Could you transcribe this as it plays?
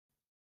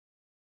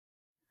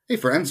Hey,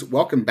 friends.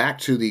 Welcome back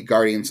to the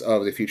Guardians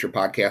of the Future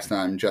podcast.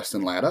 I'm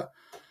Justin Latta.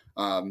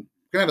 We're going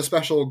to have a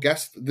special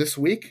guest this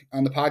week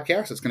on the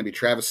podcast. It's going to be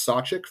Travis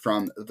Sawchik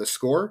from The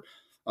Score.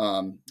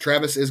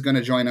 Travis is going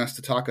to join us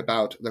to talk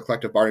about the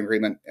collective bargaining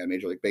agreement and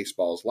Major League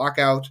Baseball's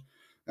lockout.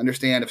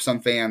 Understand if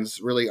some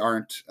fans really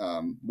aren't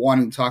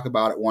wanting to talk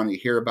about it, wanting to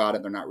hear about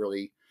it. They're not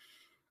really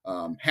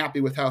happy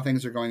with how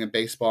things are going in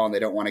baseball, and they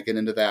don't want to get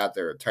into that.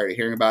 They're tired of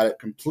hearing about it.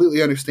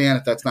 Completely understand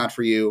if that's not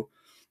for you.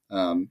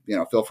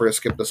 Feel free to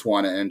skip this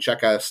one and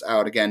check us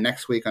out again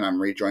next week. And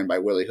I'm rejoined by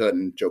Willie Hood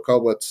and Joe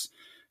Koblitz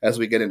as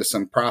we get into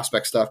some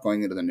prospect stuff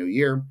going into the new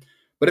year.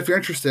 But if you're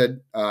interested,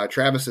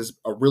 Travis is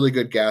a really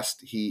good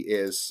guest. He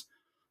is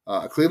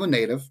a Cleveland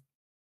native,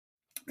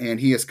 and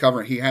he has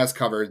covered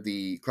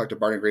the collective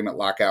bargaining agreement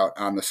lockout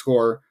on The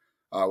Score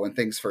when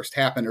things first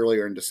happened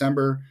earlier in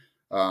December.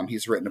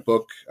 He's written a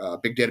book,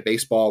 Big Data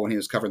Baseball, when he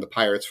was covering the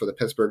Pirates for the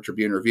Pittsburgh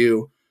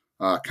Tribune-Review,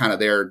 kind of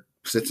their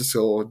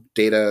statistical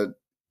data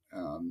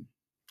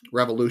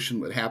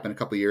revolution that happened a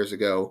couple years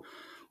ago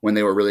when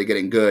they were really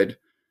getting good.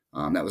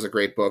 That was a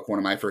great book. One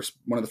of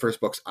the first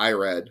books I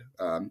read,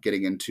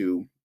 getting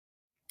into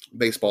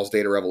baseball's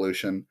data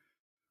revolution.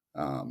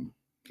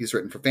 He's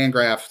written for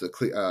Fangraphs,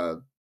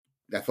 the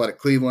Athletic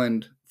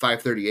Cleveland,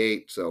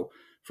 538. So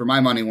for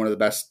my money, one of the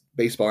best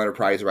baseball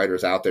enterprise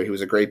writers out there. He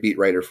was a great beat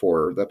writer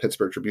for the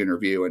Pittsburgh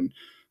Tribune-Review and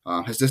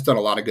has just done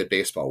a lot of good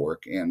baseball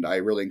work. And I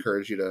really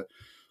encourage you to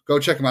go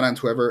check him out on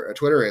Twitter.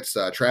 It's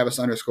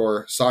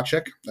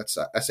Travis_Sawchik. That's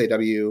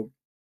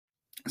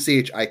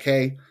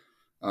SAWCHIK.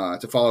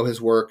 To follow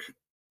his work,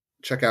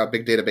 check out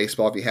Big Data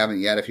Baseball if you haven't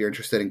yet, if you're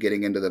interested in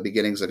getting into the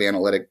beginnings of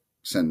analytics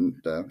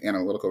and the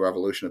analytical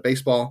revolution of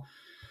baseball.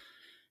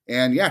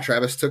 And yeah,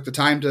 Travis took the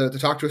time to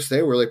talk to us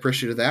today. We're really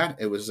appreciative of that.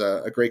 It was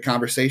a great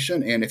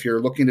conversation. And if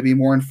you're looking to be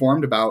more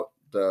informed about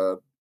the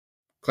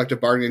collective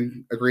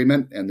bargaining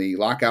agreement and the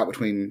lockout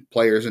between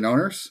players and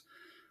owners,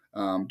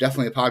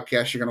 definitely a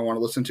podcast you're going to want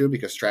to listen to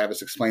because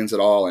Travis explains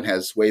it all and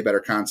has way better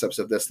concepts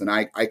of this than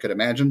I could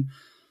imagine.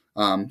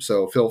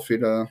 So feel free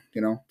to,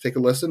 take a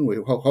listen. We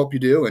hope you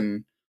do.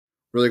 And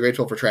really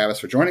grateful for Travis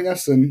for joining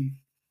us. And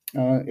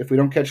if we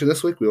don't catch you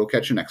this week, we will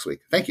catch you next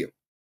week. Thank you.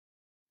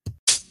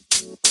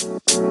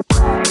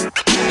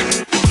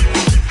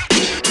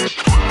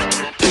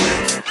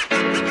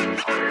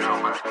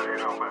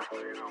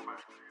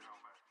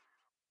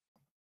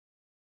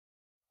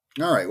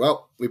 All right.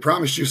 Well, we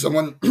promised you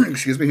someone,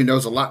 who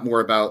knows a lot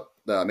more about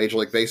the Major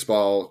League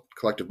Baseball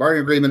collective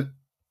bargaining agreement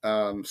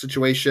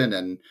situation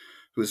and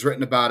who's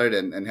written about it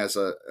and has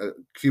a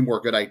few more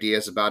good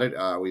ideas about it.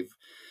 We've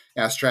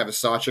asked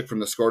Travis Sawchik from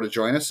The Score to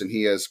join us, and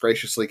he has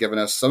graciously given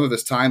us some of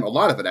his time, a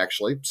lot of it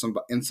actually, some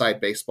inside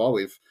baseball.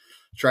 We've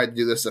tried to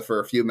do this for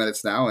a few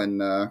minutes now,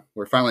 and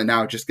we're finally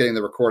now just getting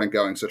the recording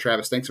going. So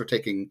Travis, thanks for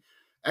taking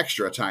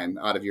extra time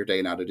out of your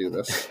day now to do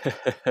this.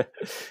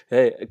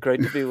 Hey,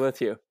 great to be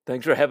with you.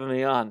 Thanks for having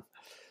me on.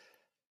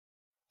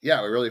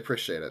 Yeah, we really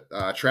appreciate it.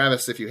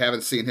 Travis, if you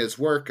haven't seen his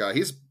work,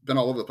 he's been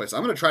all over the place.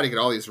 I'm going to try to get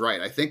all these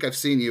right. I think I've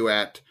seen you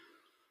at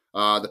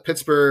the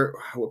Pittsburgh,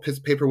 what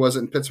paper was it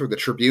in Pittsburgh? The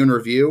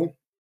Tribune-Review.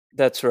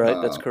 That's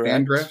right. That's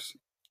correct.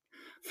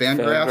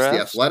 Fangraphs, The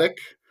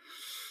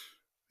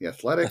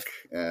Athletic,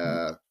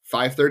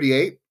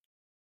 538.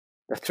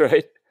 That's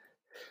right.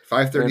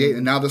 538,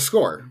 and now The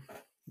Score.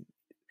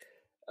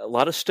 A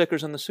lot of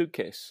stickers on the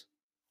suitcase.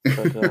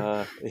 But,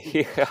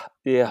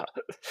 yeah.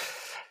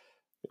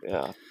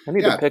 I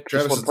need to pick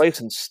Travis, just one place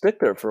and stick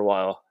there for a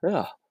while.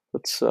 Yeah,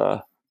 let's.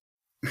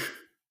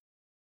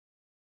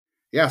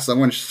 Yeah,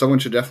 someone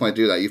should definitely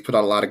do that. You've put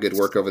out a lot of good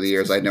work over the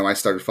years. I know I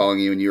started following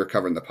you, and you were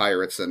covering the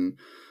Pirates, and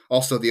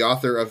also the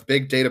author of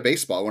Big Data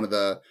Baseball, one of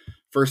the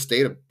first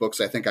data books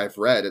I think I've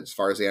read as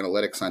far as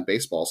analytics on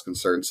baseball is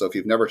concerned. So if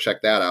you've never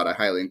checked that out, I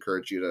highly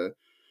encourage you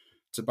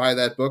to buy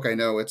that book. I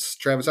know it's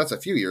Travis. That's a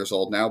few years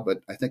old now,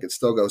 but I think it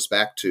still goes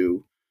back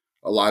to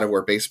a lot of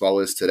where baseball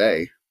is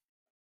today.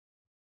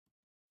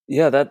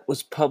 Yeah, that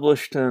was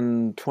published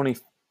in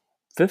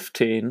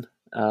 2015.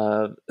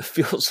 It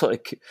feels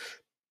like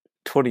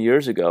 20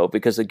 years ago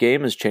because the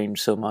game has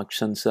changed so much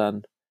since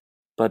then.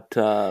 But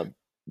I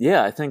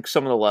think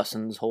some of the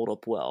lessons hold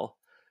up well.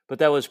 But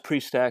that was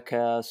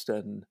pre-StatCast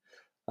and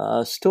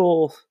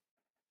still,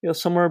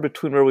 somewhere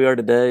between where we are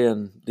today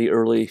and the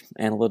early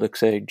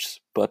analytics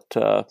age. But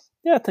I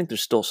think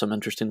there's still some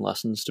interesting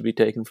lessons to be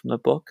taken from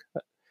that book.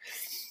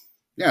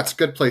 Yeah, it's a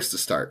good place to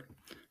start.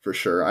 For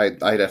sure. I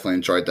definitely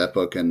enjoyed that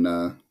book, and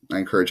I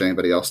encourage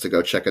anybody else to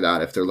go check it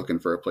out if they're looking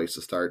for a place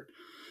to start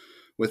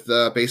with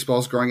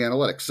baseball's growing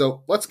analytics.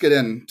 So let's get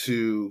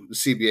into the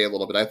CBA a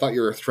little bit. I thought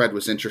your thread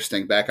was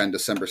interesting back on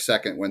December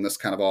 2nd when this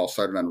kind of all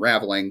started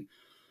unraveling,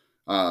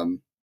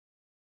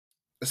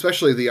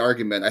 especially the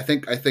argument. I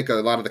think a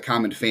lot of the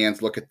common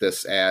fans look at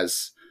this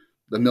as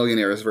the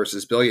millionaires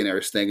versus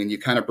billionaires thing, and you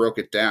kind of broke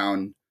it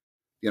down,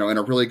 in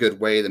a really good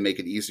way to make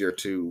it easier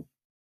to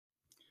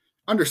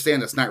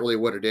understand that's not really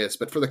what it is.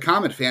 But for the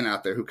common fan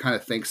out there who kind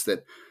of thinks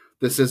that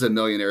this is a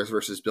millionaires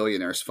versus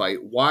billionaires fight,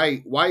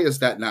 why is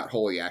that not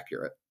wholly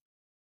accurate?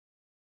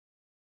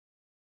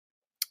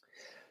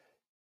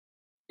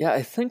 Yeah,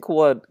 I think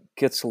what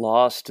gets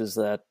lost is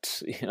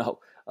that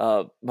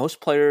most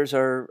players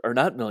are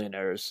not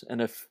millionaires,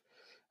 and if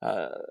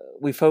uh,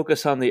 we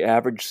focus on the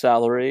average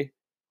salary,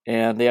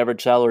 and the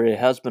average salary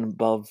has been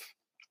above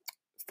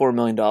 $4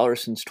 million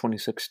since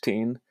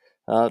 2016.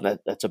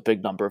 That's a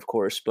big number, of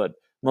course, but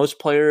most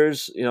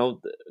players,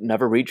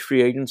 never reach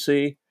free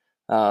agency.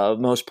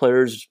 Most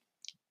players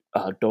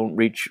don't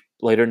reach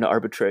later into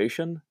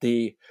arbitration.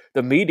 The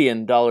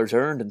median dollars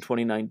earned in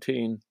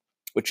 2019,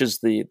 which is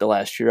the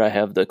last year I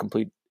have the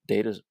complete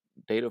data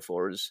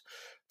for, is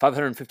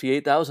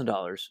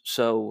 $558,000.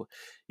 So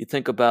you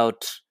think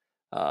about,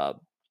 uh,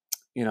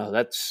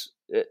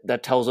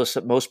 that tells us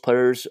that most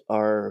players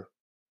are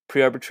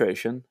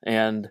pre-arbitration,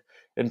 and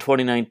in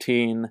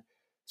 2019,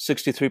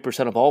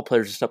 63% of all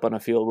players who step on a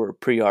field were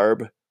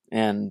pre-arb,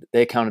 and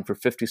they accounted for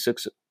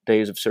 56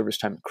 days of service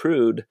time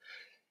accrued.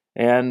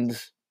 And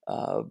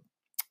uh,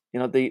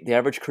 the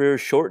average career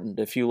is shortened.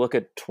 If you look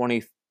at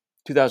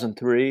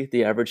 2003,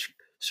 the average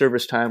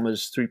service time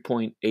was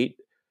 4.8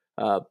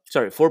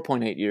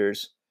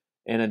 years,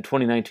 and in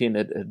 2019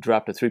 it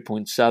dropped to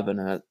 3.7,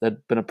 and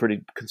that'd been a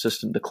pretty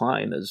consistent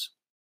decline. As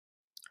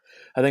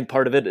I think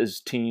part of it is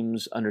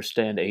teams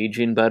understand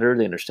aging better.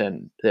 They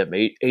understand they have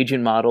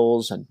aging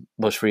models, and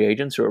most free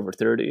agents are over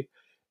 30.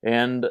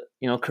 And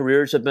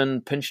careers have been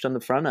pinched on the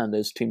front end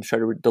as teams try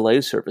to delay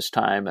service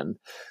time and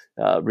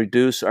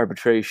reduce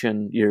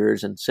arbitration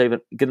years and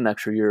get an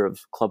extra year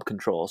of club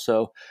control.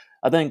 So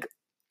I think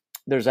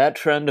there's that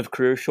trend of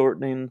career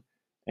shortening,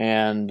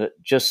 and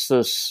just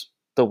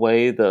the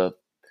way the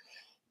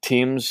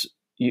teams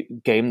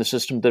game the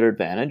system to their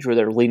advantage, where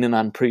they're leaning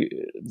on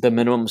the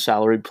minimum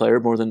salaried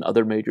player more than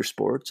other major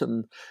sports.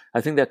 And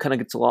I think that kind of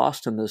gets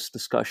lost in this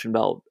discussion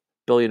about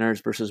billionaires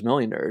versus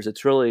millionaires.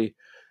 It's really,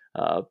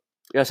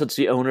 yes, it's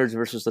the owners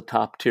versus the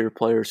top tier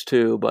players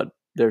too, but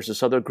there's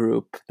this other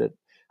group that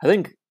I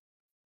think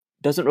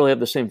doesn't really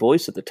have the same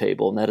voice at the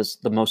table, and that is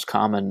the most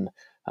common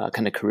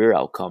kind of career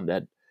outcome,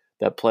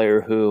 that player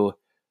who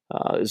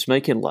is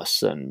making less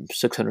than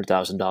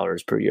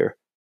 $600,000 per year.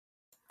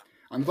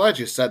 I'm glad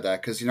you said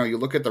that because, you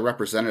look at the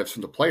representatives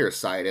from the players'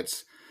 side.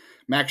 It's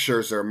Max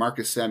Scherzer,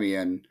 Marcus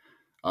Semien,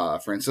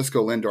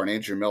 Francisco Lindor, and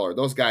Andrew Miller.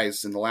 Those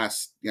guys in the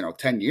last,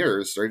 10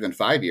 years or even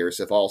 5 years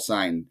have all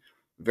signed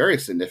very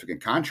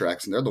significant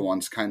contracts, and they're the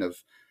ones kind of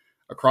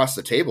across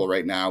the table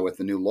right now with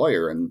the new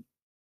lawyer. And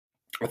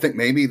I think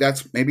maybe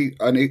that's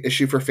an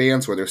issue for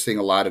fans where they're seeing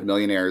a lot of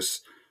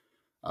millionaires,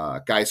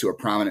 guys who are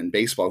prominent in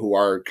baseball who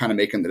are kind of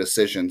making the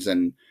decisions.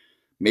 And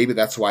maybe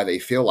that's why they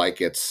feel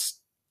like it's,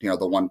 the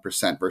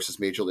 1% versus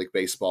Major League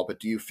Baseball. But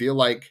do you feel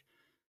like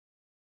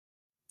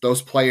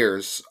those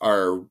players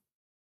are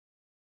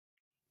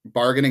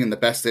bargaining in the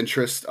best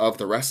interest of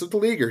the rest of the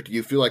league? Or do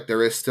you feel like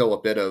there is still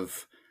a bit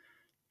of,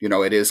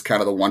 it is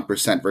kind of the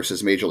 1%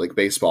 versus Major League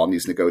Baseball in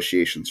these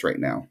negotiations right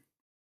now?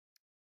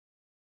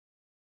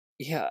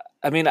 Yeah,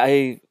 I mean,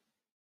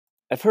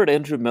 I've heard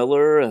Andrew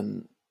Miller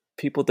and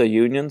people at the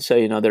union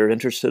say, they're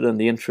interested in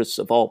the interests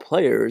of all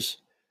players,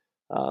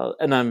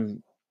 and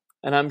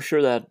I'm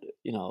sure that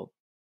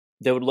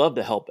they would love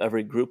to help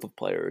every group of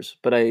players,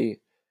 but I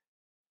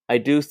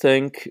do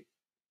think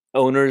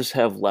owners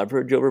have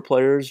leverage over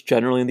players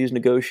generally in these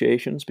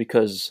negotiations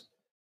because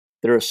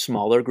they're a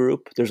smaller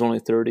group. There's only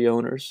 30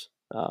 owners.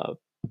 Well,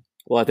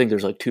 I think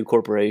there's like 2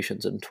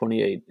 corporations and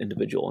 28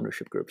 individual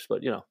ownership groups,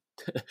 but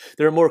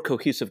they're a more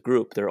cohesive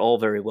group. They're all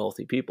very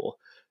wealthy people,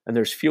 and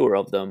there's fewer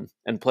of them,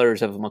 and players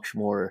have a much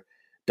more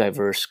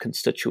diverse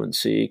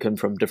constituency, come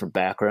from different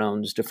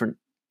backgrounds, different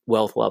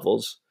wealth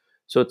levels.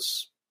 So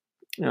it's,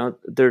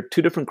 they're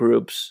 2 different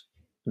groups,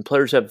 and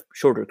players have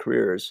shorter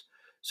careers.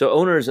 So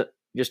owners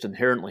just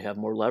inherently have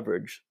more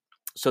leverage.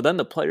 So then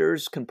the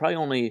players can probably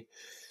only,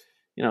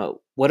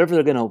 whatever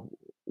they're going to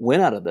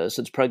win out of this,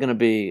 it's probably going to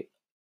be,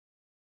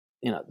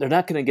 they're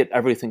not going to get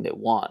everything they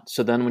want.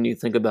 So then when you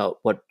think about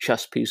what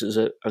chess pieces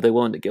are they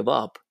willing to give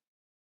up,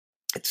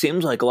 it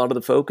seems like a lot of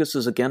the focus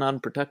is again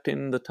on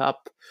protecting the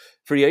top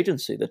free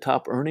agency, the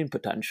top earning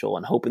potential,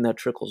 and hoping that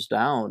trickles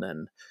down.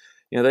 And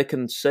they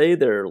can say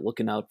they're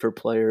looking out for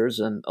players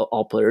and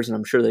all players, and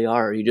I'm sure they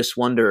are. You just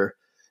wonder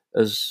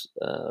as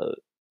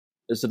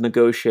the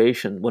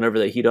negotiation, whenever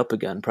they heat up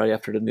again, probably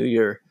after the new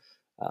year,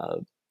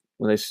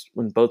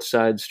 when both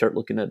sides start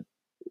looking at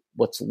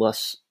what's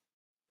less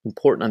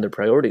important on their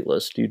priority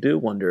list, you do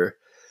wonder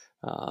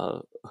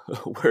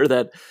where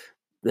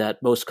that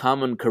most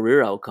common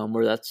career outcome,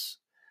 where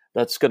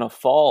that's going to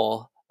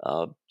fall.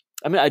 I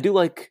mean, I do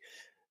like.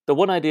 The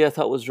one idea I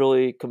thought was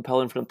really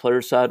compelling from the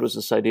players' side was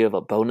this idea of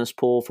a bonus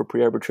pool for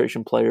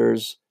pre-arbitration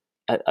players,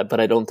 but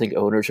I don't think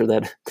owners are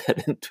that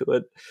into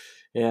it.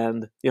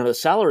 And the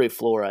salary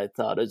floor I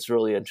thought is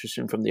really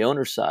interesting from the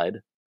owner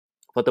side,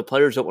 but the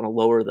players don't want to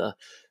lower the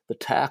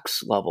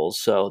tax levels,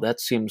 so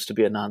that seems to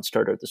be a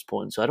non-starter at this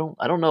point. So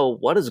I don't know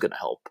what is going to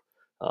help.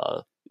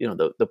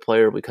 The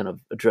player we kind of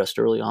addressed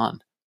early on.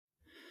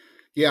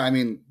 Yeah, I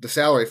mean, the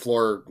salary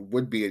floor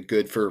would be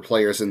good for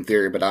players in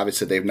theory, but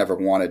obviously they've never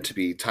wanted to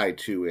be tied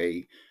to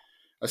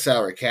a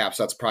salary cap,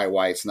 so that's probably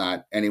why it's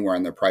not anywhere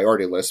on their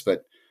priority list.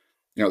 But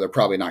they're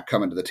probably not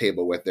coming to the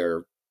table with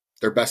their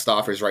best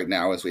offers right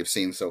now, as we've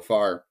seen so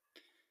far.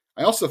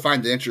 I also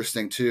find it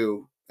interesting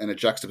too, in a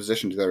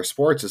juxtaposition to other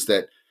sports, is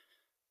that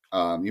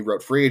you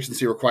wrote free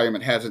agency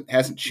requirement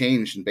hasn't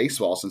changed in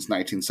baseball since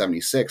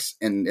 1976.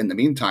 And in the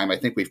meantime, I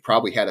think we've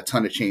probably had a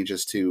ton of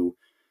changes to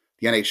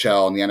the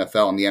NHL and the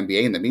NFL and the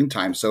NBA in the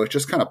meantime. So it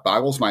just kind of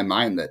boggles my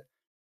mind that,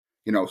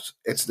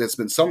 it's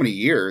been so many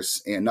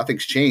years and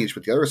nothing's changed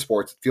with the other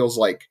sports. It feels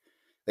like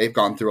they've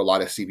gone through a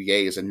lot of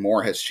CBAs and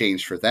more has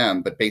changed for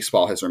them, but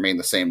baseball has remained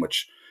the same,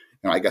 which,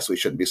 I guess we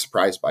shouldn't be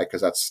surprised by,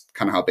 because that's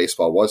kind of how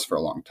baseball was for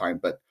a long time.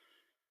 But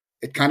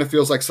it kind of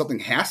feels like something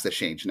has to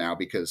change now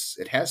because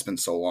it has been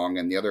so long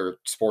and the other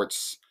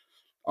sports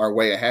are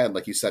way ahead,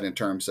 like you said, in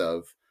terms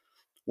of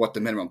what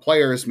the minimum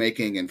player is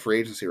making and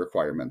free agency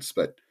requirements.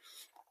 But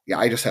yeah,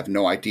 I just have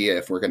no idea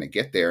if we're going to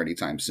get there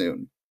anytime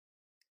soon.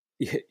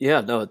 Yeah,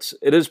 no,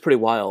 it is pretty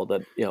wild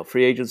that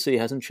free agency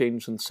hasn't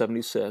changed since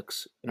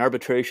 '76, and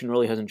arbitration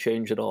really hasn't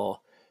changed at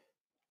all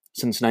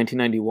since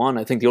 1991.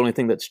 I think the only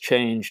thing that's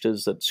changed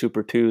is that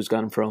Super 2 has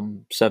gone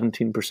from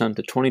 17%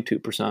 to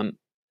 22%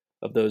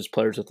 of those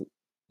players with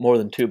more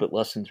than 2 but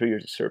less than 3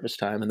 years of service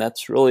time, and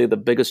that's really the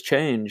biggest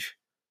change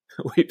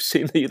we've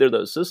seen in either of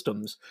those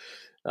systems,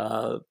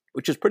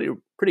 which is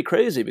pretty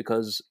crazy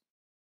because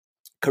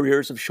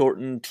careers have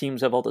shortened.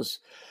 Teams have all this,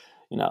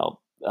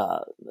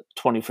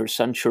 21st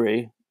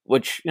century,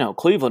 which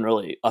Cleveland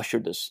really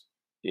ushered this.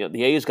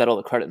 The A's got all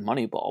the credit in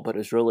Moneyball, but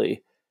it's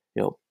really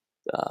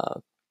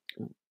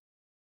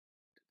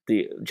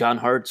the John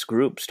Hart's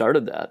group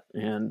started that,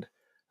 and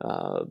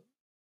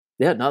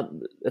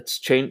it's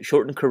changed,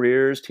 shortened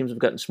careers. Teams have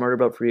gotten smarter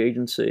about free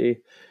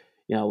agency.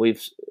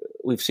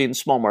 We've seen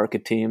small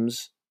market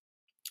teams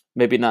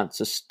maybe not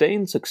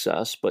sustain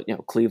success, but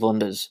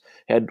Cleveland has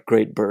had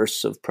great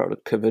bursts of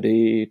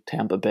productivity.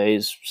 Tampa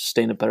Bay's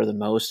sustained it better than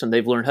most, and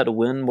they've learned how to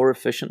win more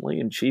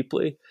efficiently and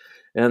cheaply.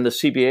 And the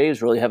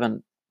CBAs really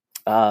haven't,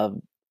 they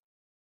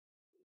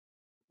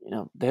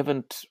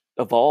haven't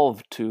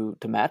evolved to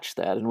match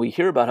that. And we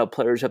hear about how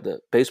players have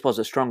baseball's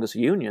the strongest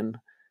union,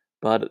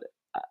 but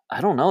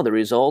I don't know, the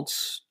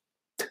results.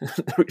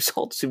 The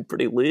results seem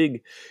pretty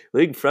league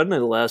friendly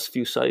the last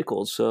few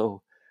cycles.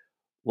 So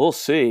we'll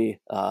see.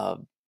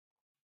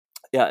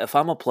 If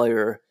I'm a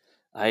player,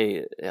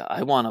 I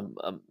want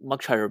a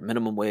much higher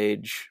minimum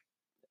wage.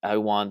 I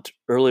want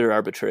earlier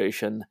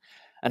arbitration.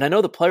 And I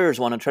know the players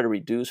want to try to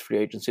reduce free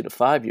agency to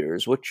 5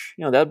 years, which,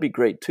 that would be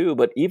great too.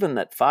 But even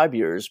at 5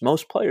 years,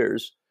 most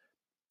players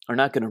are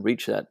not going to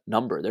reach that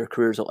number. Their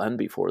careers will end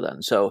before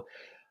then. So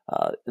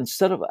I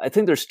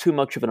think there's too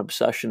much of an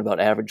obsession about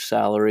average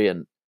salary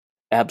and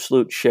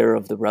absolute share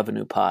of the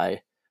revenue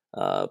pie.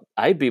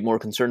 I'd be more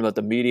concerned about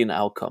the median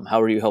outcome. How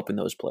are you helping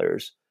those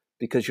players?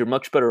 Because you're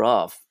much better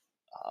off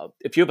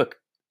if you have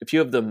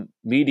the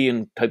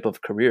median type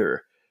of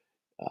career.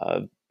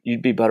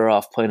 You'd be better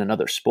off playing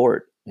another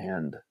sport.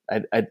 And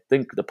I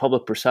think the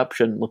public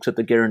perception looks at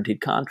the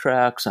guaranteed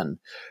contracts, and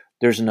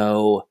there's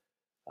no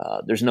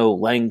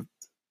length.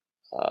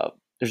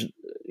 There's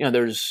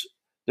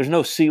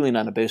no ceiling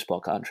on a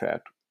baseball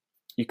contract.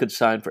 You could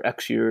sign for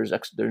X years.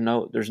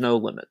 There's no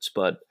limits,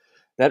 but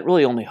that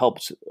really only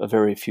helps a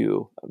very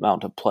few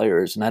amount of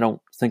players, and I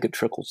don't think it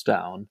trickles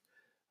down.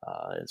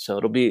 So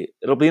it'll be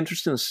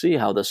interesting to see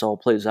how this all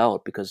plays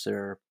out, because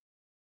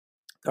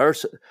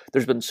there's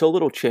been so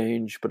little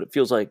change, but it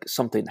feels like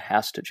something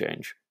has to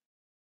change.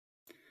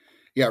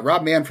 Yeah,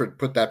 Rob Manfred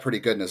put that pretty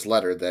good in his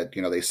letter that,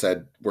 they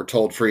said we're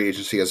told free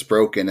agency is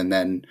broken, and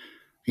then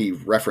he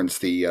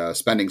referenced the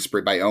spending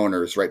spree by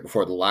owners right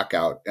before the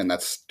lockout, and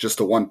that's just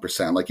the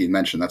 1%. Like you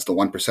mentioned, that's the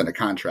 1% of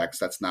contracts.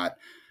 That's not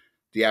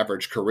the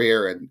average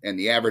career, and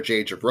the average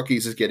age of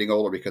rookies is getting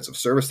older because of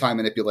service time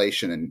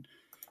manipulation, and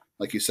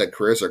like you said,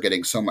 careers are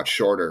getting so much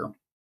shorter.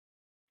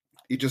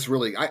 You just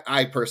really,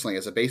 I personally,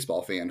 as a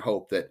baseball fan,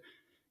 hope that,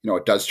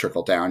 it does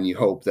trickle down. You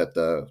hope that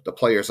the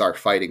players are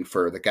fighting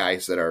for the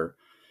guys that are,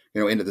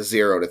 into the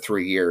 0 to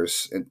 3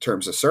 years in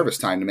terms of service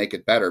time to make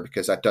it better,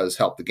 because that does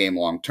help the game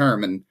long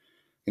term. And,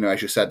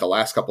 as you said, the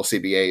last couple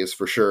CBAs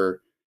for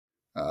sure,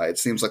 it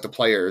seems like the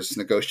players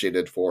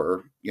negotiated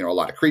for, a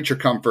lot of creature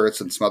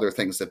comforts and some other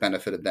things that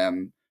benefited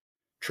them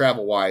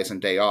travel wise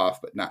and day off,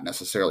 but not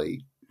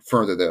necessarily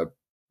further the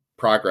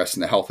progress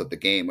and the health of the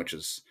game, which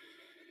is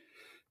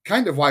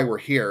kind of why we're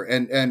here.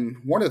 And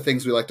one of the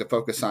things we like to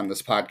focus on in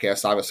this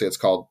podcast, obviously it's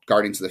called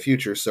Guardians of the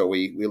Future, so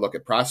we look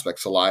at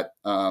prospects a lot.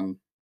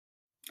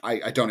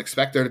 I don't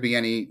expect there to be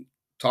any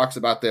talks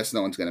about this.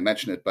 No one's going to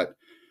mention it, but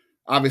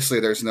obviously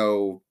there's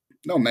no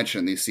mention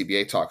in these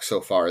CBA talks so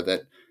far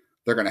that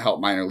they're going to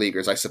help minor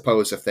leaguers. I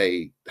suppose if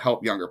they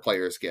help younger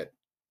players get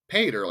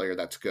paid earlier,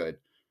 that's good,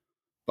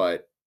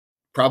 but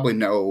probably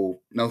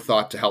no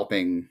thought to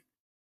helping.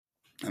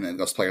 I mean,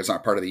 those players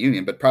aren't part of the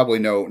union, but probably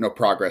no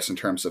progress in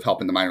terms of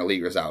helping the minor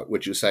leaguers out.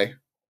 Would you say?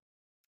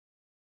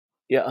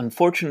 Yeah,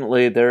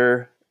 unfortunately,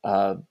 they're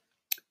not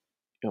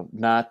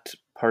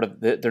part of.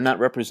 They're not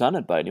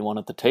represented by anyone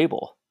at the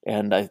table,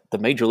 and the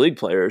major league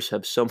players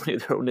have so many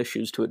of their own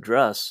issues to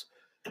address.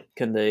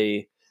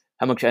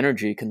 How much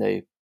energy can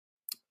they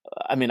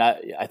I mean,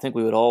 I think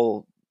we would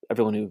all,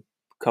 everyone who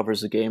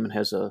covers the game and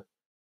has a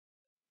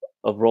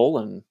role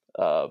in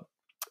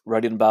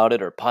writing about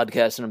it or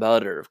podcasting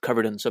about it or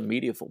covered in some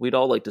media, we'd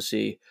all like to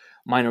see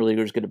minor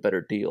leaguers get a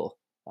better deal.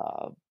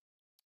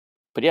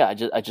 But yeah,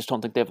 I just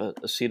don't think they have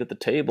a seat at the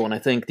table. And I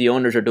think the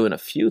owners are doing a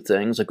few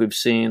things. Like we've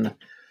seen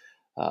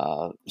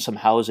some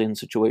housing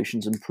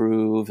situations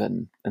improve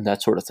and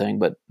that sort of thing,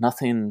 but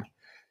nothing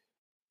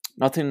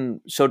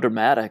so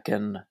dramatic.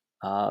 And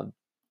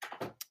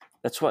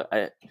that's what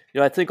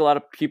I think a lot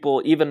of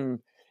people,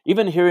 even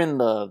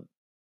hearing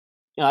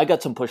I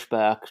got some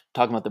pushback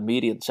talking about the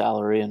median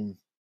salary, and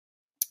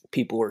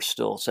people were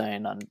still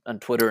saying on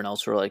Twitter and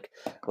elsewhere, like,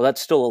 well,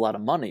 that's still a lot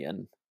of money.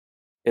 And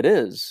it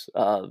is.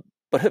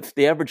 But if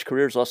the average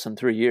career is less than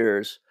 3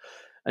 years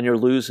and you're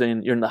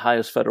in the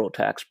highest federal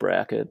tax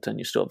bracket and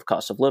you still have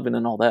cost of living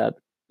and all that,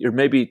 you're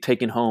maybe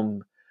taking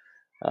home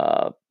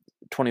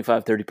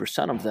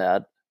 25-30% of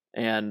that.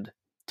 And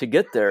to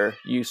get there,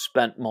 you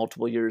spent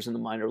multiple years in the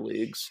minor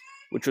leagues,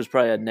 which was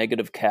probably a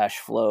negative cash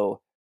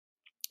flow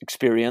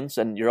experience.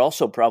 And you're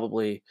also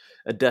probably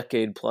a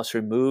decade plus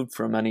removed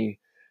from any,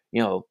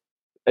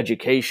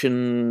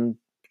 education,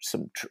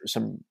 some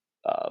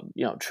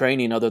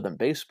training other than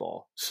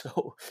baseball.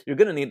 So you're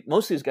going to need,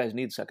 most of these guys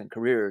need second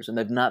careers, and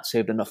they've not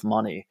saved enough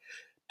money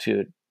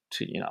to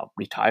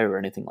retire or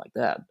anything like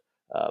that.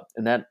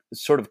 And that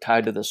is sort of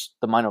tied to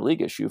the minor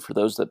league issue for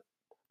those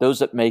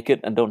that make it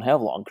and don't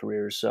have long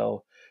careers.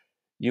 So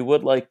you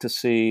would like to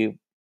see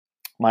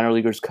minor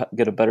leaguers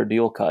get a better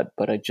deal cut,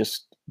 but it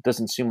just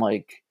doesn't seem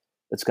like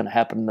it's going to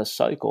happen in this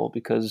cycle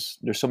because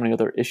there's so many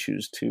other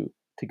issues to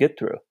get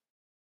through.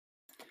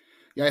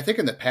 Yeah, I think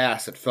in the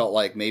past it felt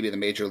like maybe the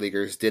major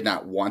leaguers did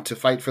not want to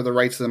fight for the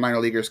rights of the minor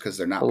leaguers because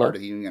they're not part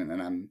of the union,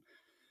 and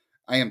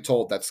I am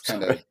told that's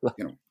kind of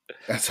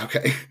that's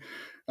okay.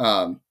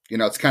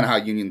 It's kind of how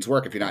unions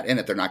work. If you're not in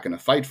it, they're not going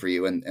to fight for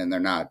you, and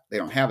they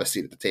don't have a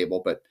seat at the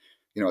table. But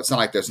it's not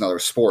like there's another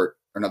sport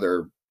or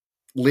another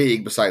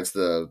league besides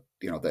the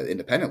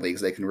independent leagues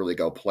they can really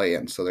go play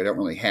in. So they don't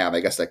really have. I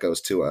guess that goes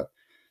to a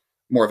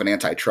more of an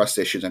antitrust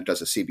issue than it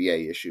does a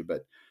CBA issue,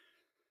 but.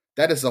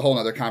 That is a whole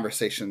other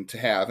conversation to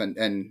have.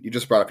 And you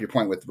just brought up your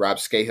point with Rob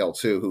Scahill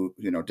too, who,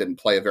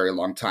 didn't play a very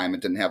long time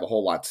and didn't have a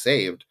whole lot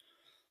saved.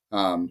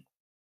 Someone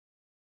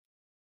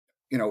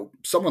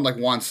like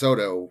Juan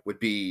Soto would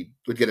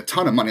get a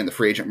ton of money in the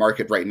free agent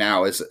market right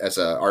now as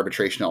a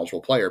arbitration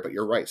eligible player. But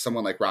you're right.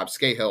 Someone like Rob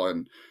Scahill,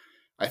 and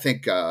I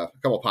think a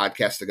couple of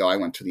podcasts ago, I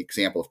went to the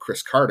example of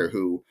Chris Carter,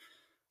 who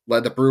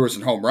led the Brewers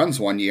in home runs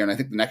one year. And I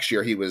think the next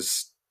year he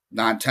was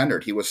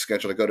non-tendered. He was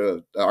scheduled to go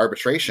to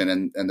arbitration,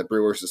 and the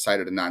Brewers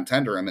decided to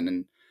non-tender him. And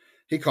then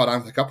he caught on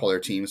with a couple other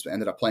teams, but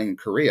ended up playing in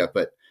Korea.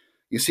 But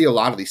you see a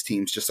lot of these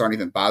teams just aren't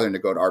even bothering to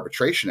go to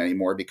arbitration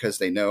anymore because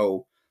they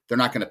know they're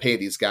not going to pay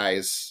these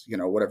guys,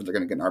 whatever they're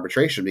going to get in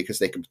arbitration, because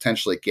they can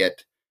potentially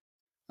get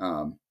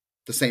the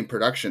same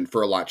production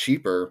for a lot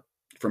cheaper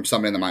from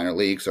somebody in the minor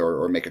leagues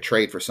or make a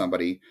trade for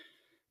somebody.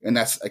 And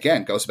that's,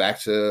 again, goes back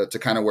to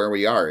kind of where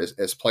we are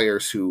as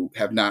players who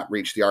have not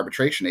reached the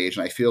arbitration age.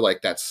 And I feel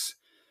like that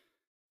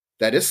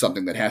is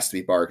something that has to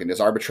be bargained,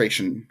 is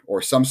arbitration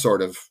or some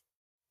sort of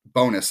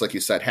bonus, like you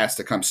said, has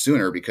to come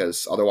sooner,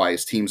 because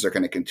otherwise teams are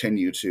going to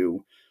continue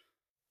to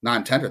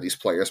non-tender these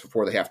players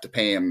before they have to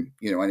pay them,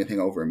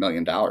 anything over $1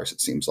 million, it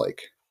seems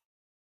like.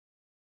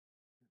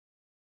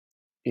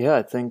 Yeah,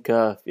 I think,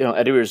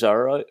 Eddie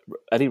Rosario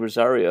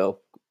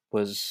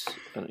was,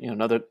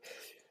 another,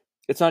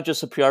 it's not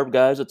just the pre-arb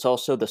guys, it's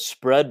also the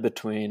spread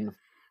between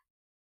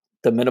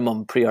the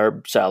minimum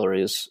pre-arb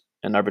salaries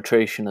and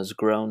arbitration has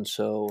grown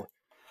so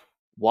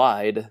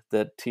wide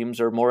that teams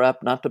are more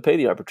apt not to pay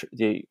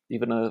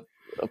even a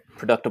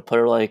productive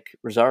player like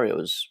Rosario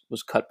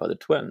was cut by the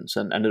Twins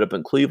and ended up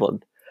in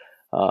Cleveland.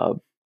 So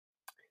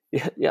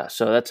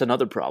that's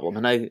another problem.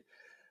 And I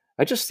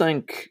just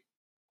think,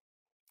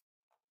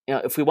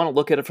 if we want to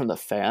look at it from the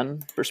fan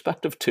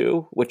perspective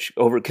too, which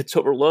gets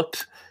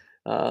overlooked,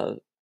 I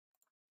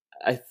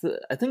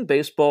think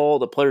baseball,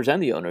 the players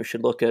and the owners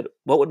should look at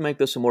what would make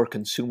this a more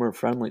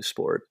consumer-friendly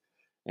sport.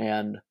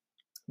 And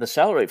the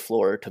salary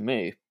floor, to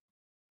me,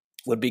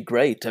 would be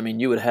great. I mean,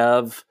 you would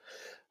have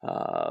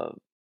to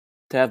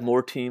have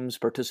more teams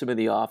participate in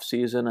the off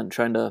season and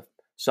trying to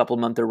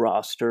supplement their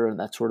roster and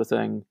that sort of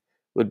thing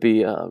would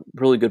be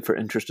really good for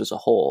interest as a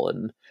whole.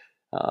 And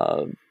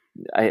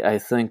I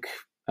think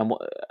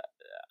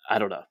I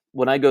don't know,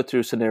 when I go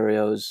through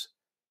scenarios,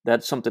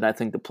 that's something I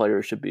think the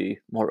players should be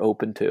more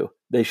open to.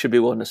 They should be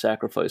willing to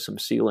sacrifice some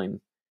ceiling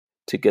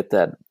to get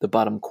the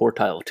bottom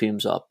quartile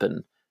teams up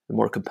and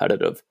more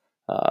competitive.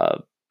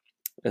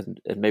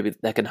 And maybe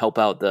that can help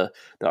out the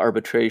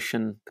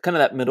arbitration, kind of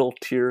that middle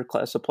tier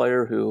class of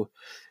player who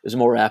is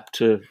more apt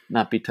to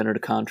not be tendered a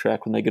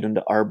contract when they get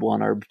into ARB 1,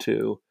 ARB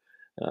 2,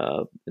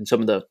 and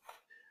some of the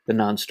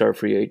non-star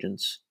free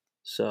agents.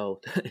 So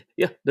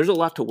yeah, there's a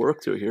lot to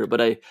work through here,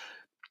 but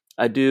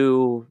I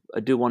do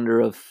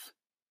wonder if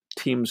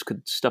teams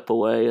could step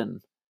away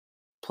and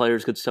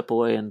players could step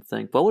away and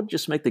think, what would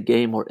just make the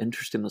game more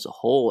interesting as a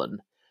whole? And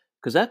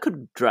because that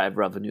could drive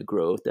revenue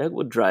growth, that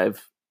would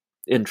drive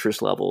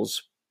interest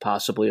levels,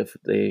 possibly if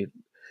they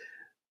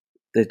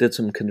did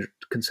some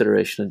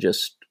consideration of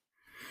just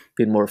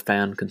being more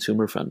fan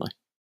consumer friendly.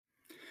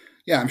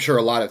 Yeah, I'm sure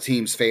a lot of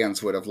teams'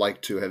 fans would have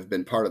liked to have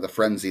been part of the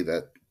frenzy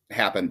that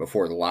happened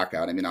before the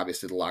lockout. I mean,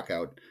 obviously the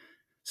lockout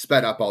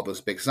sped up all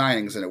those big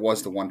signings, and it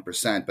was the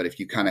 1%. But if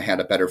you kind of had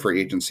a better free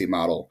agency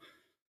model,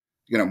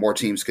 more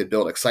teams could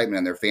build excitement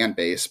in their fan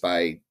base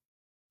by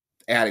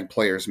adding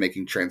players,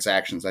 making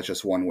transactions. That's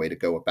just one way to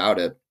go about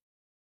it.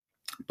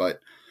 But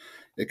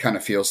it kind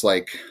of feels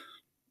like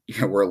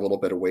we're a little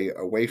bit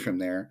away from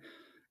there.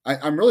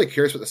 I'm really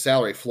curious with the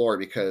salary floor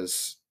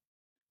because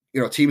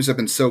teams have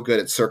been so good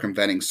at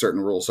circumventing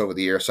certain rules over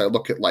the years. So I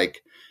look at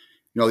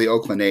the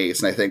Oakland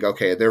A's and I think,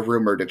 okay, they're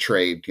rumored to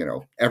trade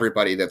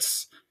everybody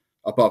that's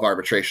above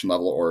arbitration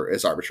level or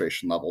is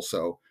arbitration level.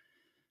 So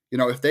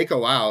if they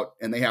go out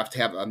and they have to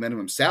have a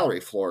minimum salary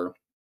floor,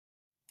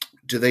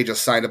 do they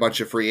just sign a bunch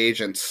of free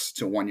agents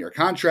to 1-year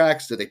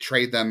contracts? Do they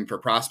trade them for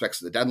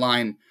prospects at the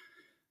deadline?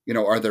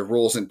 Are there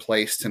rules in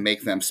place to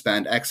make them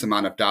spend X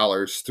amount of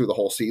dollars through the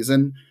whole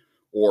season?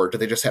 Or do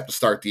they just have to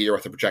start the year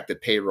with a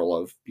projected payroll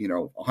of,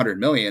 $100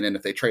 million? And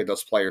if they trade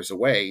those players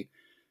away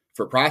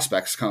for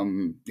prospects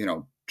come,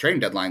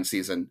 trading deadline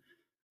season,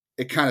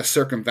 it kind of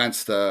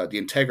circumvents the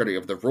integrity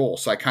of the rule.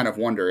 So I kind of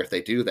wonder if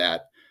they do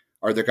that,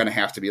 are there going to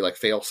have to be like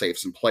fail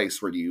safes in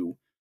place where you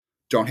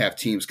don't have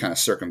teams kind of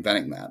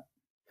circumventing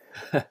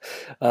that?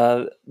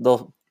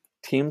 The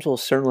teams will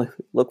certainly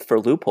look for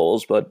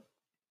loopholes, but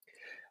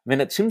I mean,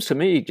 it seems to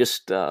me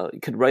just you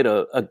could write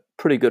a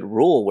pretty good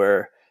rule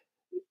where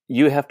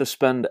you have to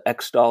spend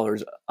X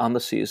dollars on the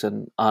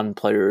season on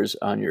players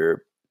on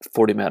your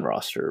 40-man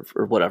roster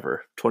or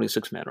whatever,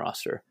 26-man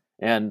roster,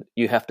 and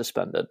you have to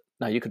spend it.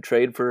 Now you could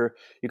trade for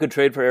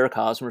Eric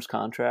Hosmer's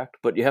contract,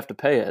 but you have to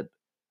pay it.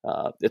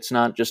 It's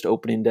not just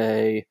opening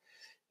day.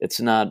 It's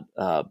not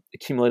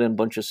accumulating a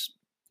bunch of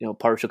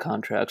partial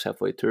contracts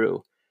halfway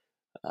through.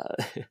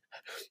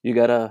 You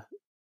gotta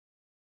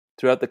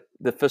throughout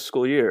the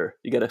fiscal year,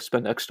 you gotta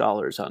spend X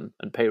dollars on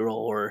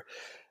payroll or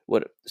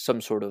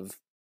some sort of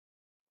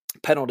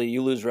penalty.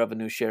 You lose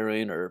revenue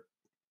sharing, or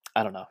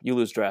I don't know, you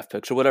lose draft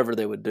picks or whatever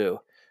they would do.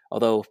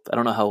 Although I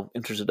don't know how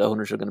interested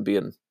owners are going to be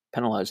in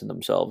penalizing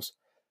themselves.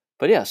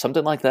 But yeah,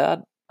 something like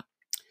that.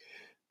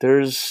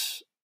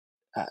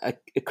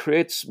 It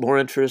creates more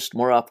interest,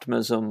 more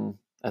optimism.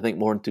 I think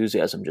more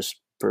enthusiasm,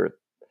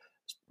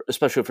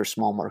 especially for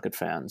small market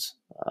fans.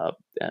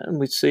 And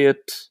we see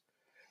it.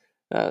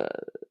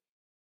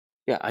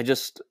 Yeah,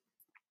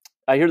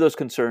 I hear those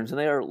concerns and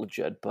they are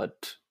legit,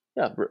 but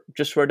yeah,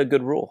 just write a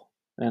good rule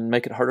and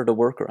make it harder to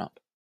work around.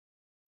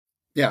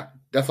 Yeah,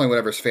 definitely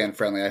whatever's fan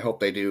friendly. I hope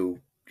they do,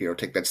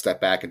 take that step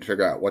back and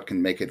figure out what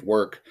can make it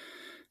work.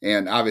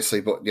 And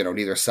obviously,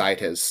 neither side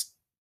has,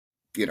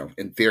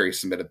 in theory,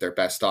 submitted their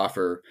best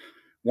offer.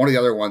 One of the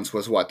other ones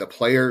was the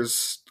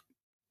players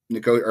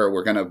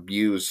we're going to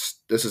use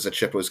this as a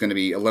chip was going to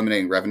be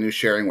eliminating revenue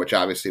sharing, which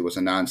obviously was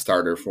a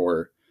non-starter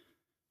for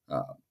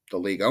the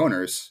league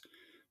owners.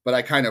 But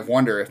I kind of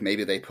wonder if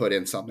maybe they put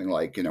in something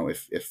like,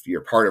 if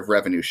you're part of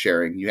revenue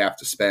sharing, you have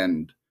to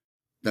spend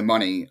the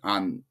money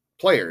on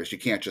players. You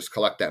can't just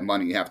collect that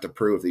money. You have to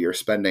prove that you're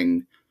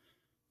spending,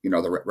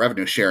 the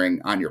revenue sharing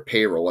on your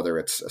payroll, whether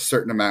it's a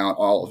certain amount,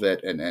 all of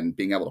it, and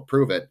being able to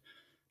prove it.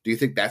 Do you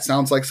think that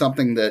sounds like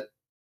something that,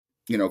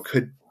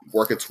 could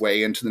work its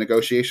way into the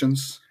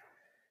negotiations?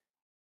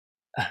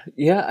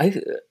 Yeah,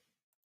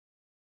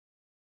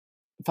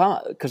 if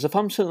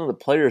I'm sitting on the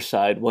player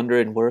side,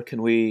 wondering where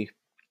can we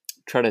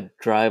try to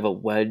drive a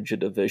wedge, a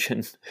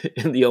division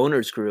in the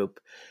owners group,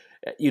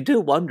 you do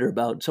wonder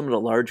about some of the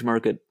large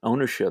market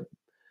ownership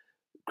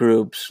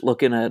groups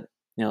looking at,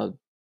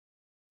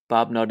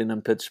 Bob Nutting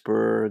in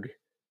Pittsburgh,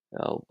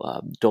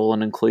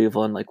 Dolan in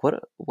Cleveland. Like what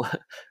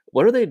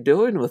are they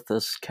doing with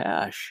this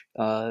cash?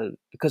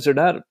 Because they're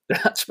not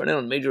spending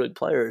on major league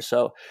players.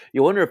 So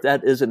you wonder if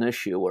that is an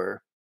issue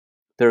where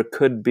there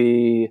could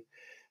be.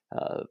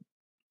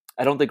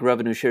 I don't think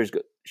revenue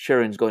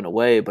sharing is going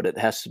away, but it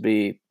has to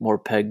be more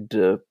pegged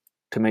to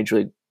major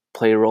league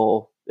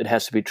payroll. It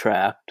has to be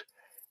tracked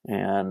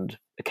and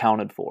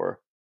accounted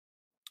for,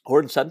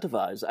 or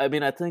incentivized. I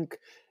mean, I think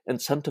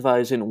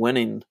incentivizing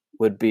winning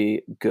would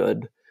be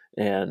good,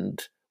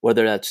 and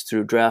whether that's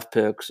through draft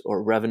picks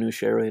or revenue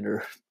sharing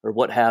or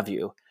what have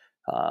you,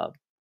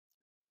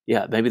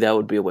 yeah, maybe that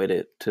would be a way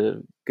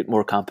to get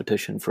more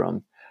competition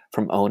from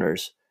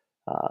owners,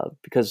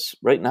 because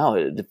right now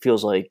it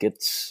feels like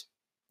it's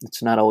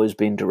not always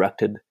being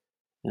directed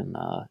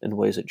in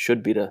ways it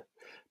should be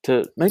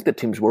to make the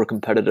teams more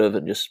competitive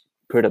and just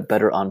create a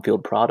better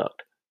on-field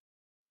product.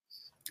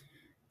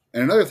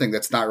 And another thing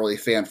that's not really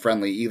fan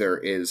friendly either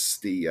is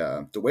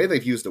the way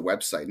they've used the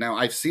website. Now,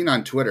 I've seen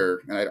on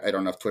Twitter, and I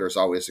don't know if Twitter is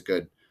always a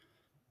good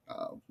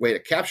way to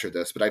capture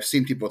this, but I've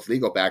seen people with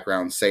legal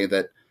backgrounds say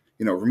that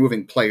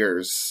removing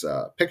players'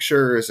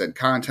 pictures and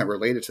content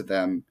related to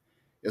them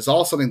is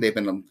all something they've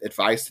been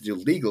advised to do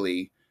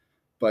legally.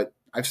 But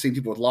I've seen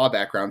people with law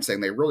backgrounds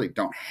saying they really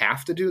don't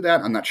have to do that.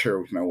 I'm not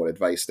sure what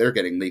advice they're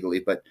getting legally,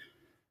 but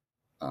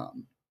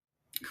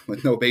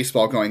with no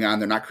baseball going on,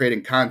 they're not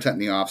creating content in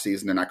the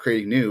offseason, they're not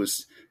creating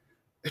news.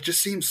 It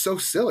just seems so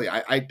silly.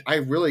 I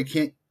really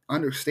can't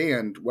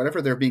understand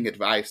whatever they're being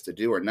advised to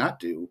do or not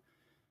do.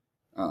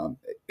 Um,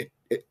 it,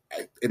 it,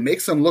 it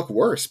makes them look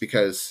worse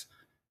because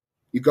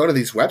you go to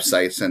these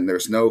websites and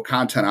there's no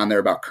content on there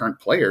about current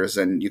players,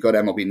 and you go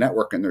to MLB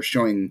Network and they're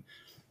showing,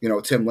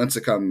 Tim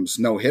Lincecum's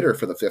no hitter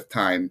for the fifth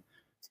time.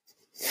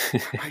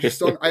 I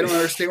don't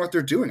understand what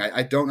they're doing.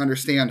 I don't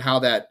understand how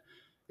that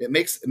it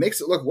makes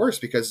it look worse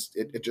because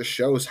it just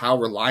shows how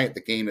reliant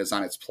the game is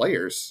on its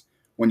players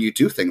when you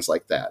do things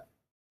like that.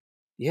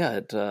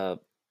 Yeah,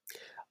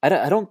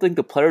 I don't think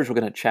the players were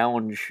going to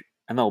challenge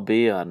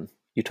MLB on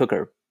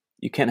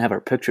you can't have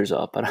our pictures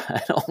up, but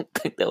I don't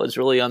think that was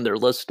really on their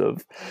list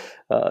of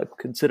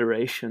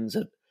considerations.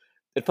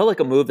 It felt like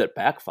a move that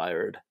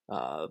backfired.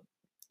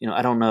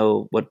 I don't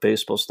know what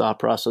baseball's thought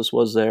process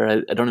was there.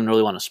 I don't even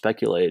really want to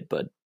speculate,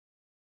 but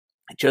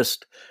it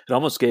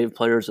almost gave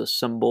players a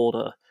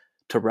symbol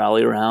to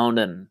rally around,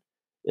 and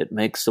it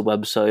makes the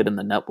website and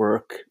the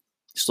network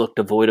just look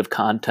devoid of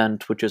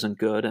content, which isn't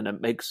good, and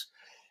it makes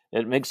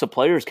the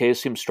players'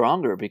 case seem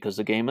stronger because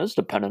the game is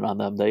dependent on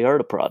them. They are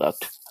the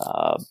product.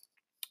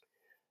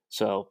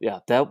 So yeah,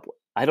 that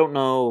I don't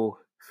know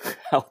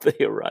how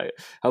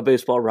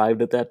baseball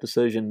arrived at that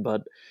decision,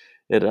 but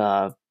it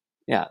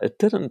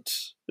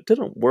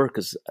didn't work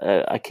as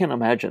I can't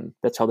imagine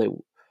that's how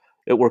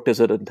it worked as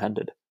it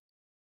intended.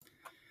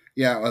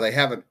 Yeah, well, they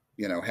haven't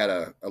had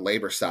a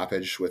labor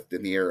stoppage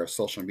in the era of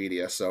social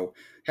media, so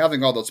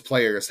having all those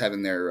players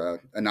having their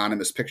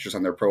anonymous pictures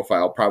on their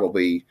profile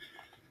probably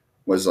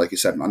was, like you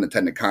said, an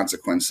unintended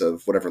consequence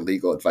of whatever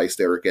legal advice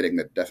they were getting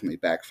that definitely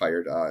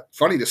backfired.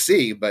 Funny to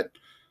see, but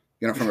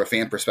from a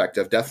fan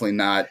perspective, definitely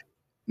not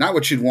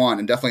what you'd want,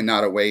 and definitely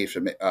not a way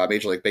for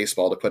Major League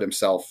Baseball to put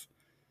himself,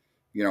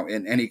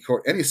 in any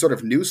sort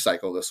of news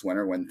cycle this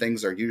winter when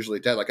things are usually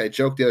dead. Like I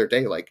joked the other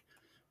day, like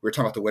we were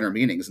talking about the winter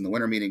meetings, and the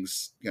winter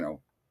meetings,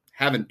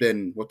 haven't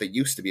been what they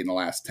used to be in the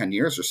last 10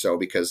 years or so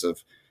because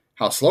of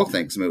how slow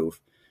things move.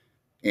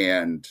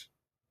 And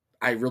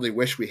I really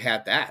wish we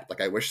had that.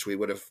 Like I wish we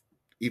would have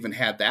even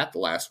had that the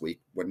last week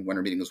when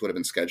winter meetings would have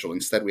been scheduled.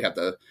 Instead, we have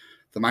the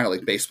minor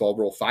league baseball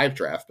Rule 5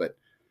 draft, but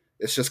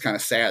it's just kind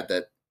of sad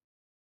that,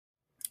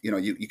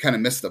 you kind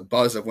of miss the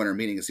buzz of winter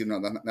meetings,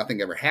 even though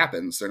nothing ever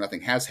happens or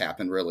nothing has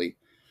happened really.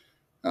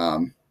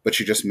 But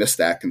you just miss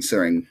that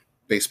considering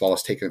baseball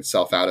has taken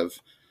itself out of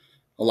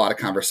a lot of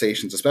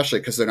conversations, especially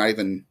because they're not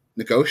even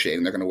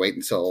negotiating. They're going to wait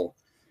until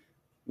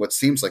what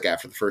seems like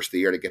after the first of the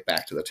year to get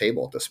back to the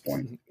table at this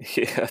point.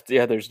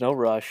 Yeah, there's no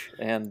rush.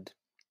 And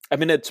I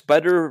mean, it's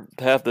better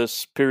to have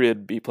this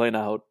period be playing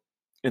out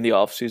in the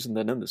off season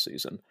than in the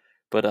season.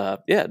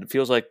 But it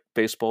feels like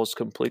baseball is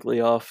completely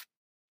off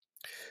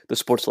the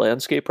sports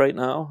landscape right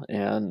now,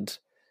 and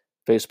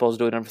baseball's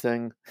doing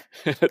everything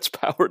in its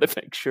power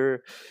to make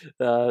sure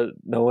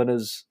no one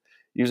is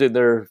using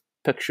their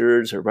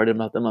pictures or writing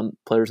about them on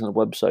players on the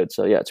website.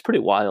 So yeah, it's pretty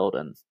wild.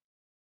 And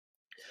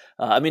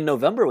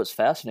November was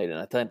fascinating.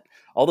 I think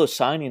all those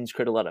signings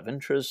created a lot of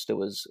interest. It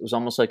was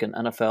almost like an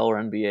NFL or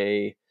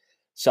NBA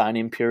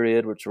signing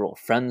period, where it's a real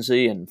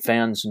frenzy, and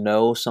fans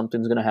know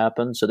something's going to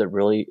happen, so they're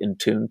really in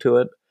tune to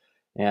it.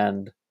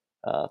 And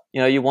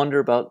you wonder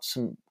about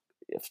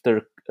if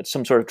there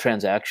some sort of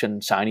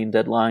transaction signing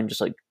deadline,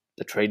 just like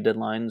the trade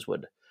deadlines,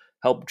 would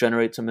help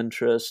generate some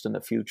interest in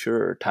the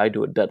future or tied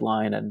to a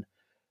deadline. And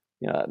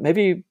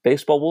maybe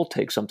baseball will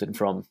take something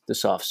from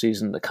this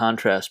offseason, the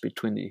contrast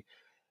between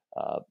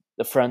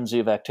the frenzy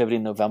of activity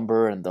in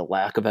November and the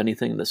lack of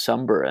anything in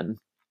December, and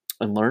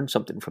learn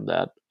something from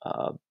that.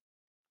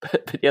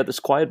 But yeah, this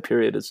quiet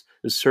period is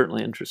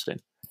certainly interesting.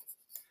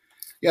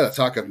 Yeah, the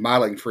talk of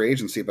modeling free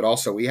agency, but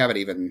also we haven't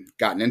even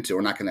gotten into,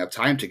 we're not going to have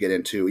time to get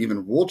into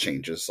even rule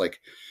changes. Like,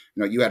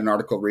 you had an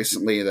article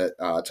recently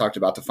that talked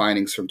about the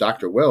findings from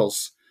Dr.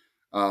 Wills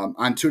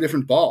on two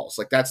different balls.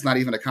 Like that's not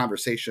even a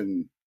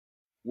conversation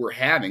we're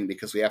having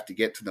because we have to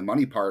get to the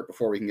money part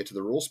before we can get to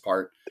the rules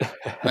part.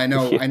 I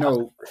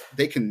know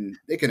they can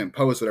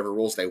impose whatever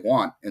rules they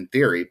want in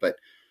theory, but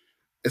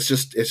it's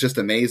just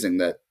amazing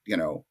that,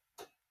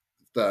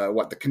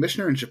 the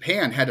commissioner in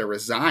Japan had to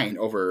resign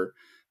over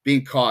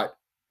being caught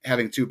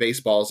having two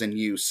baseballs in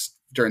use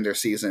during their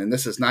season. And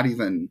this is not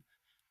even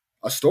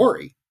a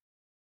story.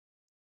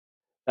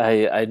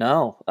 I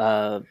know.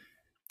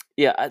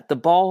 The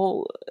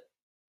ball,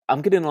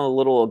 I'm getting a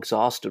little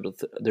exhausted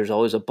with there's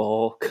always a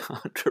ball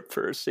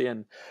controversy,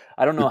 and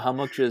I don't know how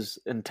much is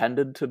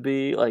intended to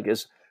be. Like,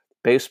 is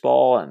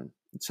baseball and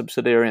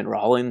subsidiary and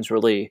Rawlings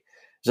really,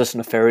 is this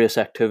nefarious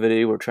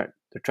activity they're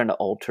trying to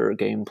alter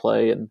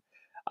gameplay, and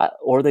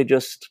or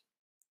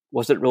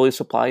was it really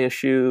supply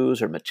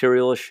issues or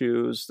material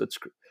issues?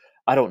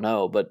 I don't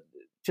know, but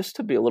just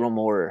to be a little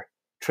more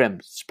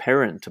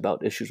transparent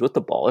about issues with the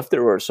ball, if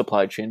there were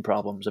supply chain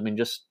problems,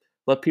 just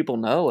let people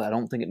know. I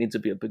don't think it needs to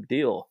be a big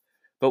deal.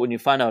 But when you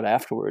find out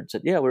afterwards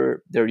that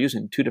they're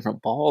using two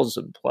different balls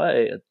in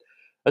play,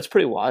 that's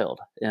pretty wild.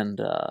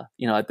 And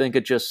I think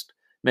it just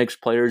makes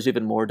players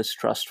even more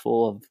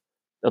distrustful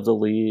of the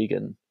league,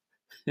 and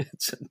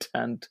its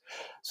intent.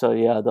 So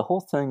yeah, the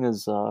whole thing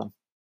is.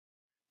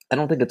 I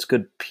don't think it's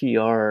good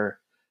PR.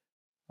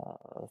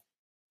 Uh,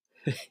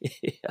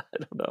 yeah, I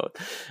don't know.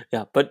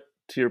 Yeah, but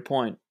to your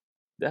point,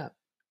 yeah,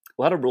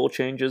 a lot of rule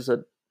changes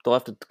that they'll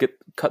have to get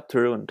cut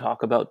through and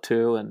talk about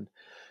too. And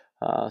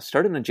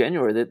starting in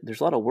January, there's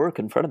a lot of work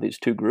in front of these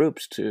two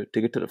groups to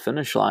get to the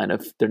finish line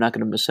if they're not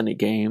going to miss any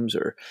games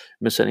or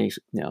miss any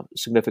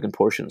significant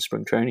portion of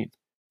spring training.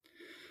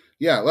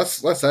 Yeah,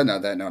 let's end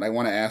on that note. I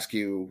want to ask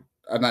you.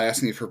 I'm not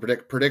asking you for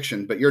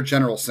prediction, but your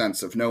general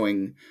sense of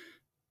knowing,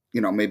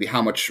 maybe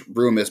how much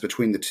room is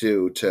between the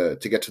two to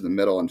get to the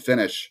middle and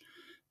finish.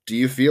 Do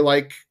you feel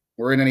like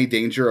we're in any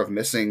danger of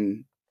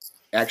missing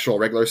actual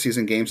regular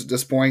season games at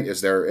this point?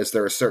 Is there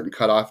a certain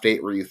cutoff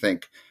date where you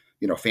think,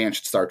 fans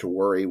should start to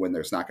worry when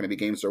there's not going to be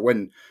games, or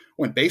when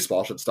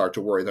baseball should start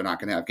to worry they're not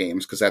going to have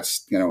games? Because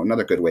that's,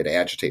 another good way to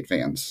agitate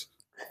fans.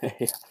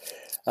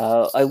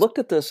 I looked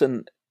at this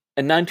in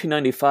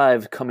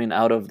 1995, coming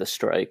out of the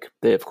strike.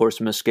 They, of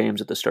course, missed games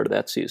at the start of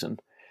that season.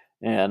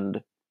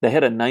 And they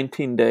had a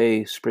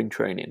 19-day spring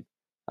training.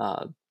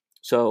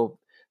 So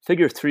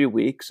figure 3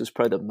 weeks is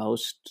probably the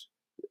most,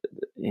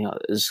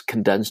 as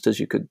condensed as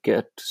you could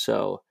get.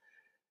 So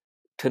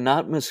to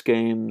not miss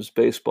games,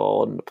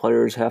 baseball and the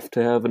players have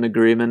to have an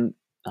agreement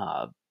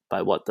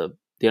by the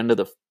end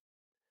of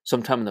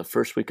sometime in the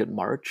first week in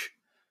March.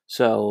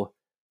 So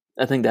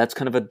I think that's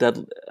kind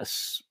of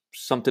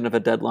something of a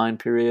deadline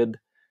period.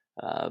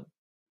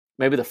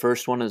 Maybe the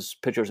first one is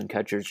pitchers and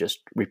catchers just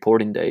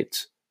reporting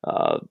dates.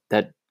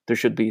 That there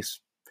should be,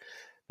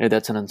 maybe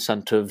that's an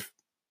incentive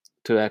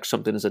to act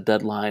something as a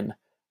deadline.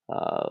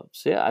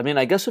 So yeah, I mean,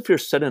 I guess if you're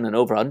setting an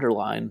over/under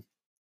line,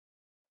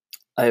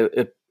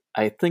 I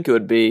think it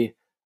would be: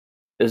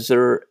 is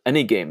there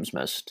any games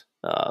missed?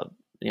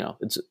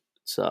 It's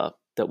that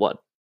what,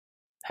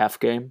 half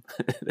game?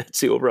 That's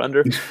the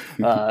over/under.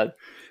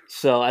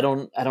 So I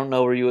don't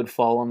know where you would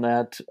fall on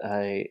that.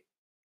 I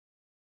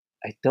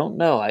don't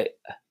know.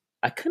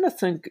 I kind of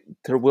think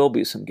there will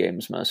be some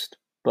games missed,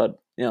 but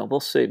we'll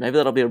see. Maybe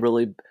that'll be a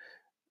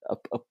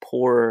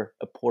poor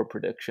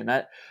prediction.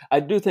 I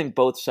do think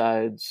both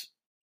sides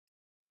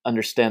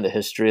understand the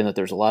history and that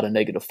there's a lot of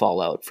negative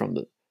fallout from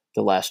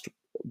the last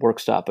work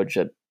stoppage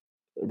that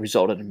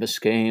resulted in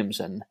missed games,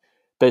 and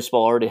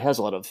baseball already has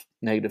a lot of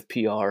negative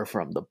PR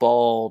from the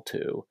ball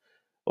to,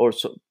 or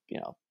so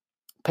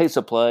pace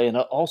of play and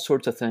all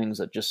sorts of things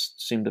that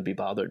just seem to be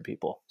bothering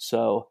people.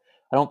 So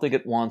I don't think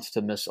it wants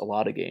to miss a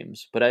lot of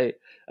games, but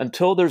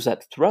until there's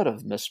that threat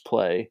of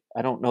misplay,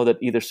 I don't know that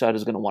either side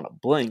is going to want to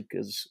blink.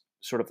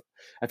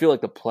 I feel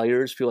like the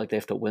players feel like they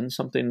have to win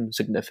something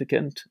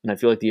significant, and I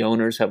feel like the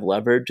owners have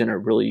leverage and are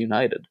really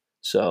united.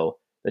 So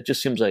that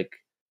just seems like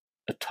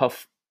a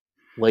tough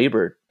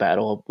labor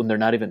battle when they're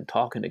not even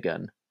talking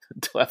again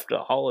until after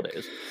the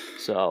holidays.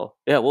 So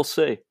yeah, we'll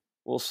see.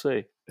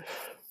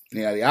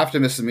 Yeah, the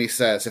optimist in me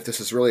says if this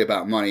is really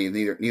about money,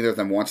 neither of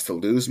them wants to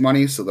lose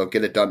money, so they'll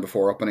get it done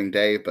before opening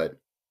day. But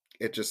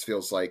it just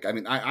feels like, I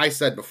mean, I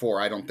said before,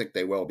 I don't think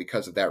they will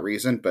because of that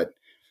reason. But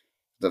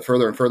the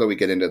further and further we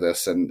get into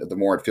this, and the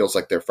more it feels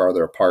like they're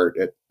farther apart,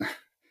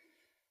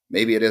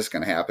 maybe it is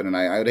going to happen. And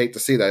I would hate to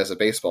see that as a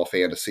baseball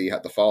fan, to see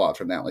the fallout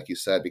from that, like you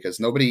said, because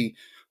nobody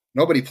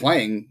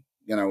playing,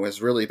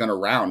 has really been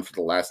around for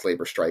the last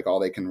labor strike.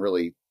 All they can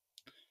really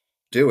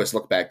do is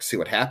look back to see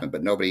what happened,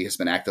 but nobody has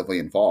been actively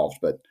involved.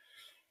 But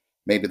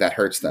maybe that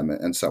hurts them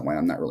in some way.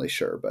 I'm not really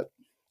sure, but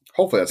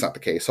hopefully that's not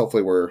the case.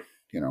 Hopefully we're,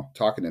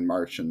 talking in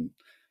March and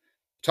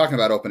talking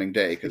about opening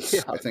day,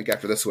 because I think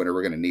after this winter,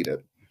 we're going to need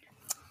it.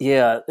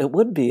 Yeah, it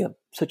would be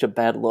such a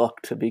bad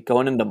look to be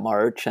going into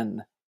March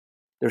and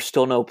there's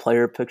still no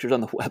player pictures on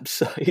the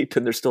website,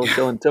 and they're still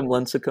showing Tim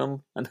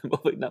Lincecum on the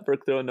Movie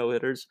Network throwing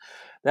no-hitters.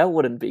 That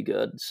wouldn't be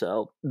good.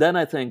 So then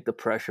I think the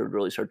pressure would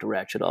really start to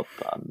ratchet up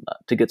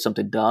to get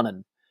something done.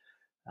 And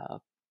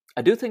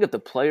I do think if the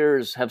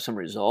players have some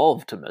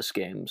resolve to miss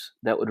games,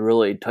 that would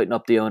really tighten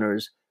up the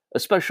owners,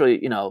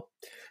 especially,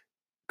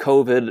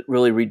 COVID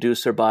really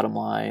reduced their bottom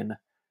line.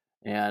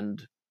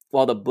 And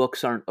while the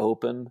books aren't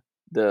open,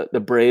 the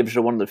Braves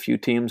are one of the few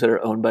teams that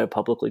are owned by a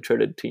publicly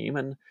traded team.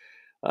 And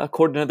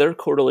according to their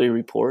quarterly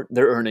report,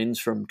 their earnings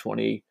from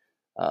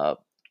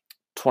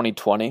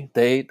 2020,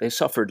 they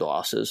suffered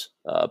losses,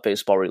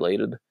 baseball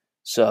related.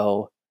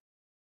 So,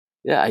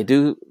 yeah, I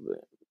do.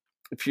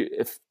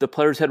 If the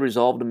players had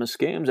resolved to miss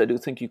games, I do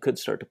think you could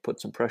start to put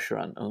some pressure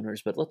on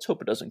owners. But let's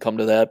hope it doesn't come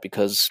to that,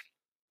 because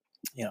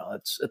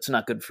it's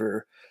not good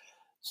for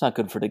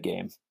the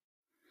game.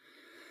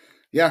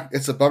 Yeah,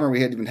 it's a bummer we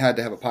hadn't even had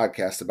to have a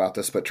podcast about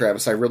this, but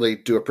Travis, I really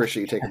do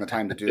appreciate you taking the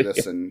time to do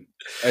this and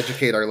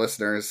educate our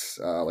listeners.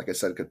 Like I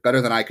said,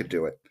 better than I could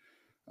do it.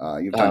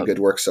 You've done good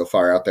work so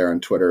far out there on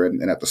Twitter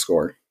and at the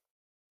Score.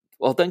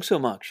 Well, thanks so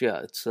much.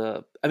 Yeah, it's.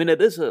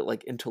 It is a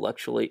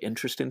intellectually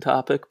interesting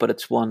topic, but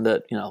it's one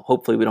that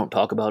hopefully we don't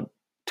talk about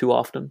too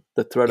often.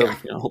 The threat of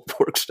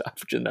work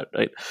stoppage and that,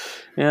 right?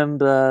 And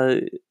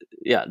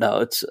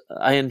it's.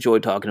 I enjoy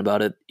talking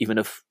about it, even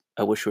if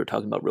I wish we were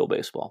talking about real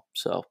baseball.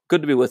 So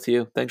good to be with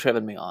you. Thanks for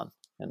having me on.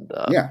 And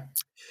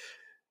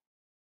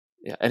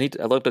Yeah, I'd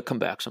love to come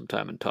back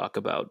sometime and talk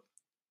about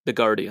the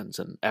Guardians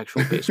and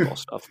actual baseball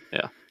stuff.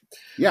 Yeah.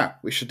 Yeah,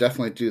 we should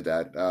definitely do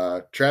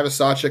that. Travis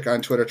Sawchik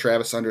on Twitter,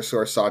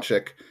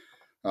 Travis_Sawchik.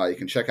 You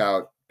can check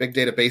out Big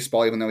Data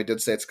Baseball, even though we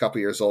did say it's a couple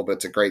years old, but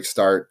it's a great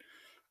start.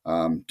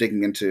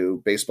 Digging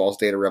into baseball's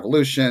data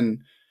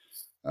revolution,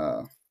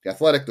 The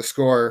Athletic, The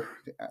Score,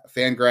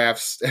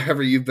 Fangraphs.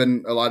 Ever you've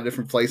been a lot of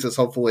different places.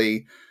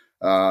 Hopefully,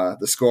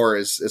 The Score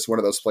is one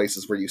of those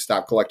places where you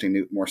stop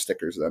collecting more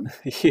stickers. Then,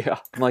 Yeah,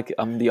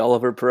 I'm the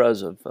Oliver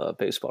Perez of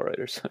baseball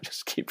writers. I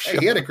just keep showing.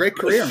 Hey, he had a great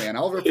career, man.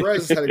 Oliver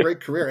Perez had a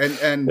great career,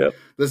 and Yep.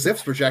 the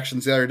Zips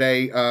projections the other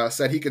day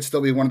said he could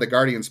still be one of the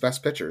Guardians'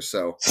 best pitchers.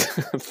 So,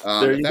 if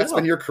that's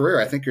been your career,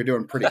 I think you're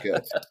doing pretty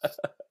good.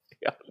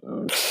 Yeah.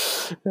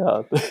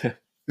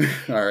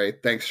 All right,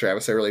 thanks,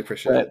 Travis. I really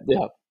appreciate it.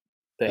 Yeah,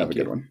 thank you. Have a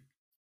good one.